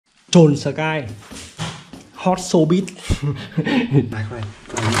Chồn Sky Hot Showbiz. Này con này.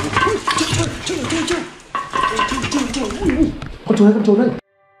 Con chuột đấy.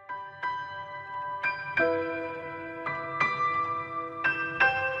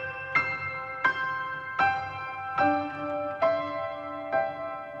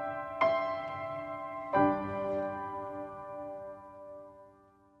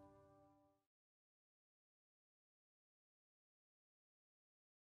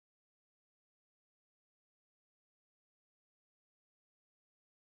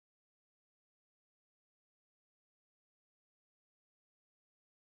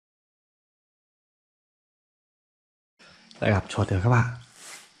 Lại gặp chuột rồi các bạn.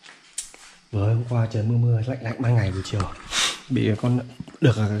 Vừa hôm qua trời mưa lạnh ban ngày buổi chiều bị con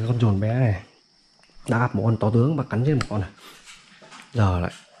được cái con chồn bé này đã gặp một con to tướng và cắn trên một con này. Giờ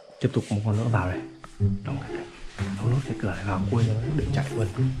lại tiếp tục một con nữa vào đây, đóng nốt cái cửa này vào khui cho nó đừng chạy luôn.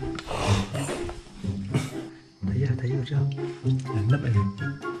 Thấy rồi chưa? Nấp đây này.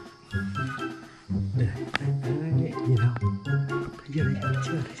 Đây, nhìn không? Thấy chưa đấy? Thấy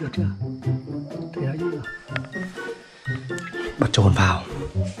chưa? Thấy nó chưa? Bắt chồn vào,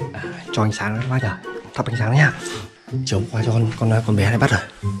 cho ánh sáng nó quá trời, thắp ánh sáng nha. Chiều hôm qua cho con bé này bắt rồi,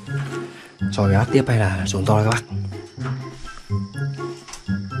 cho bé tiếp hay là chồn to các bác.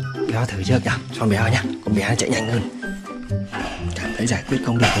 Bé thử trước nhá, cho con bé vào nhá, con bé nó chạy nhanh hơn. Cảm thấy giải quyết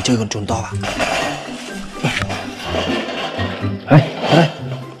công việc phải chơi con chồn to vào.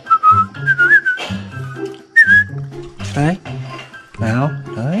 Đây, nào,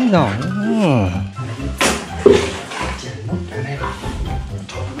 đấy giỏi.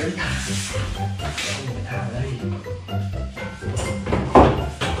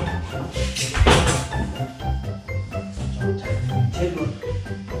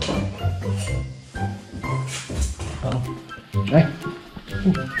 Đây.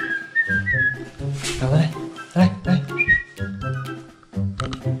 Nào đây.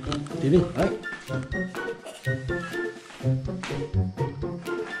 Tí đi, đấy.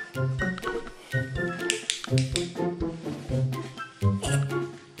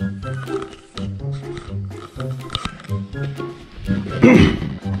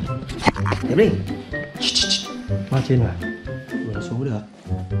 Tiếp đi. Qua trên rồi. Vừa xuống được.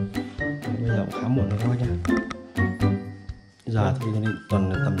 Bây giờ cũng khá muộn rồi các bác nha. Giờ tôi đi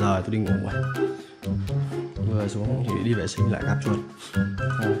tuần tầm giờ tôi đi ngủ rồi. Vừa xuống thì đi vệ sinh lại gặp chuột.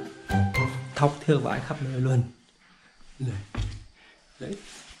 Thóc thưa vãi khắp nơi luôn. Đấy.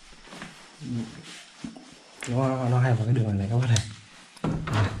 Nó hay vào cái đường này các bác này.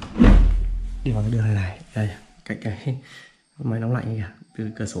 Đi vào cái đường này. Đây, cái máy nóng lạnh kìa,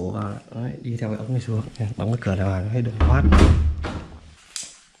 từ cửa sổ vào đấy, đi theo cái ống này xuống, bấm cái cửa này vào nó hay đường thoát.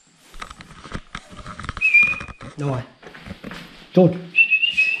 Đâu rồi? Chồn.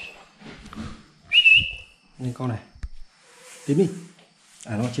 Lên con này. Tìm đi.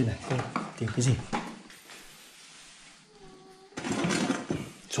 À nó trên này. Tìm cái gì?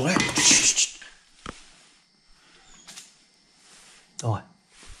 Xuống đây. Rồi.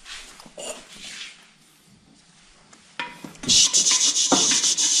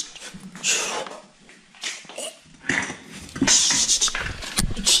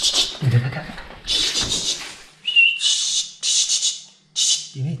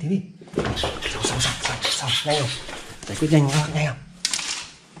 Tí đi. Xong, nhanh rồi. Giải quyết nhanh không? Nhanh không?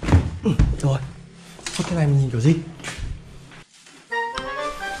 Rồi. Thôi cái này mình nhìn kiểu gì?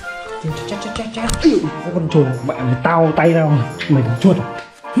 Chết. Cái con chồn của bạn mày tao tay ra mày thằng chuột à?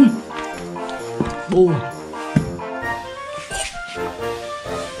 Bô.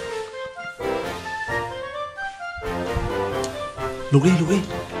 Lục đi.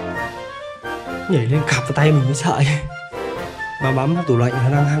 Nhảy lên cạp vào tay mình mới sợ. Mà bấm tủ lạnh nó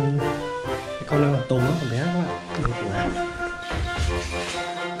đang hăng. Cái con đang là tôm nó còn bé các bạn.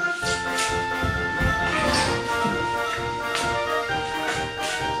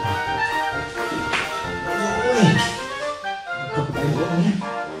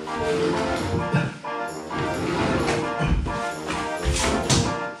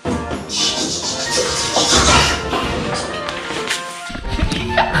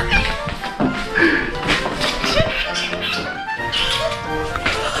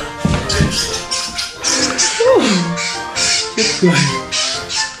 Chết cười.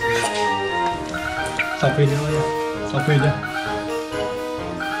 Xong phim nhá.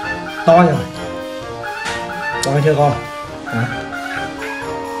 To rồi. To chưa con? Hả?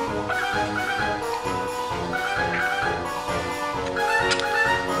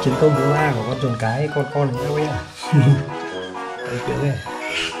 Chiến công thứ 3 của con chồn cái, con này đâu nha. Đấy kiểu này.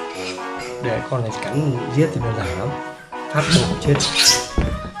 Để con này cắn giết thì nó giảm lắm. Phát bổ chết.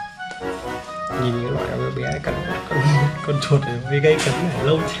 bé cắn con chuột này với gây cắn này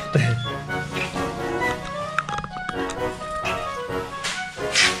lâu chết rồi.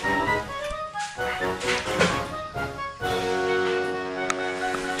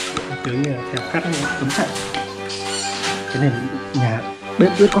 Tướng theo cắt cấm chạy. Cái này nhà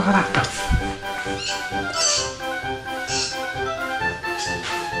bếp ướt quá các bạn.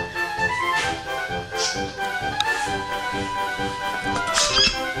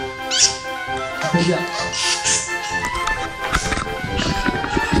 Thấy chưa?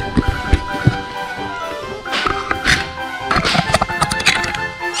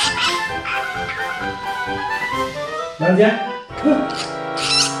 Làm gì?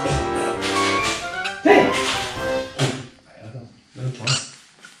 Thế. Đâu chó.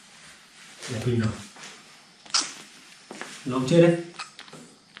 Để pin rồi. Lâu chưa đấy?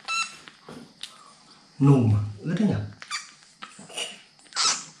 Nùng mà, ướt thế nhỉ?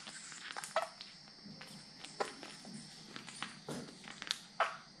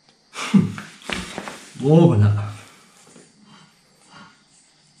 Vô còn ạ.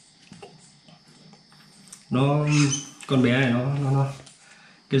 Con bé này nó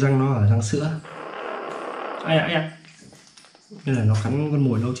cái răng nó ở răng sữa. Ai ạ. Nên là nó cắn con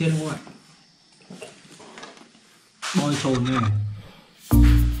mồi lâu chết không các bạn. Bôi Chồn này.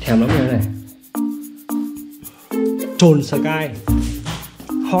 Thèm lắm này. Chồn Sky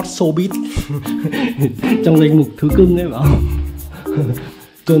Hot Showbiz. Trong danh mục thứ cưng ấy bảo.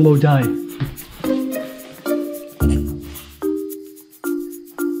 Chồn bầu trời.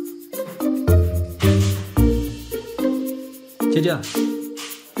 Chết chưa?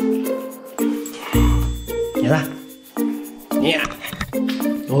 Nhớ ra. Nhẹ.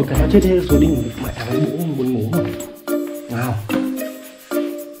 Rồi cái nó chết hết rồi, đi ngủ. Mẹ thằng bố buồn ngủ rồi. Nào.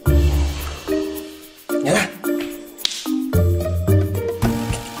 Nhớ ra.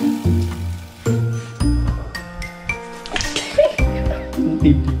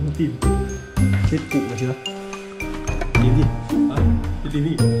 Tìm. Chết cụ rồi chưa? Tìm gì? Tìm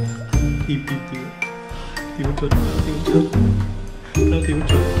gì? Tìm con chuột. Đâu tìm con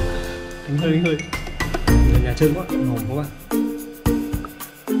chuột. Đánh hơi. Nhà trơn quá, ngầu quá bạn.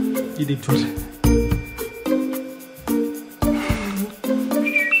 Đi tìm chuột.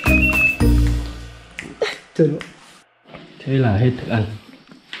 Trơn quá. Thế là hết thức ăn.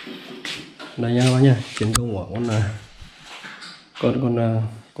 Đây nha các bác nha, chiến công của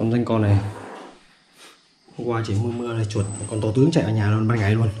con danh con này. Hôm qua chỉ mưa này, chuột còn to tướng chạy ở nhà luôn ban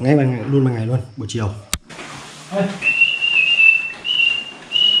ngày luôn, ngay ban ngày luôn, buổi chiều. Đây.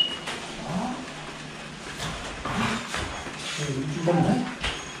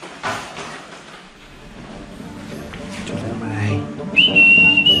 Chuột ra bài.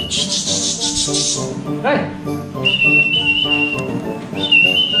 Đây.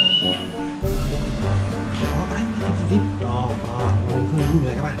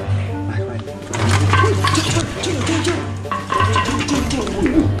 Người các bạn.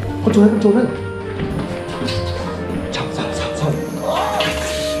 Con chuột đấy. Sao.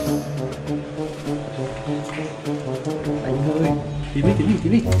 Đánh hơi.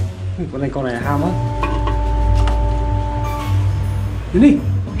 Tím đi. Con này ham á. Tím đi.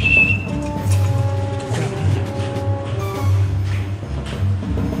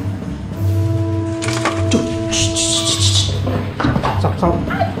 Sao?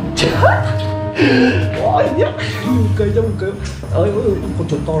 Ôi nhá. Cây trong cây. Ơi con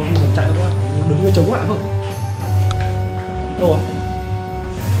chuột to không chạy đâu quá. Đứng ngay chống lại thôi. Đâu rồi?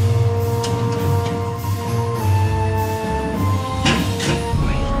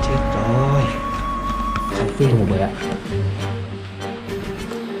 Ôi chết rồi. Sắp phim rồi bầy ạ.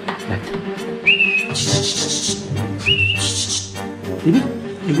 Này. Tí đi.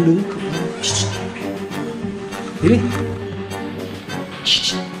 Đứng. Tí đi.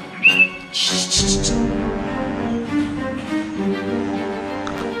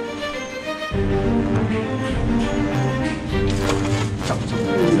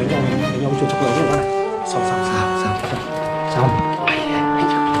 Đánh nhau chuột chọc lỗ rồi. Xong.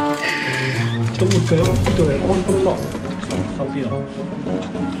 Trong một cái chuột này không lọ. Xong phi rồi.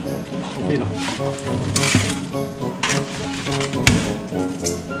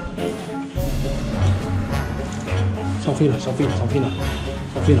 Xong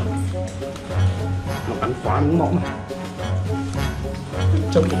phi rồi. Nó cắn khóa miếng mõm này.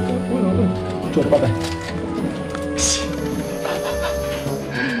 Trong một cái nó chuột bật này.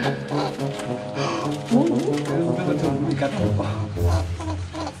 Bị cắt cổ.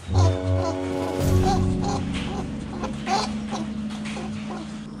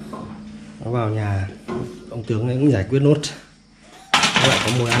 Nó vào nhà ông tướng ấy cũng giải quyết nốt. Nó lại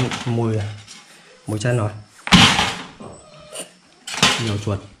có mồi ăn, một chân rồi. Nhiều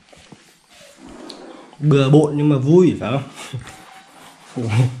chuột. Bừa bộn nhưng mà vui phải không?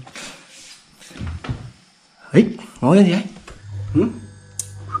 Ấy, ngó cái gì ấy?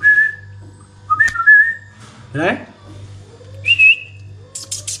 Đấy.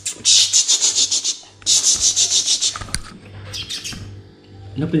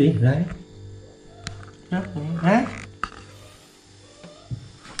 Nấp cái gì? Đấy. Nấp đấy.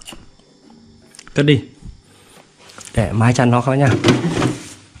 Cất đi. Để mai chăn nó không nha.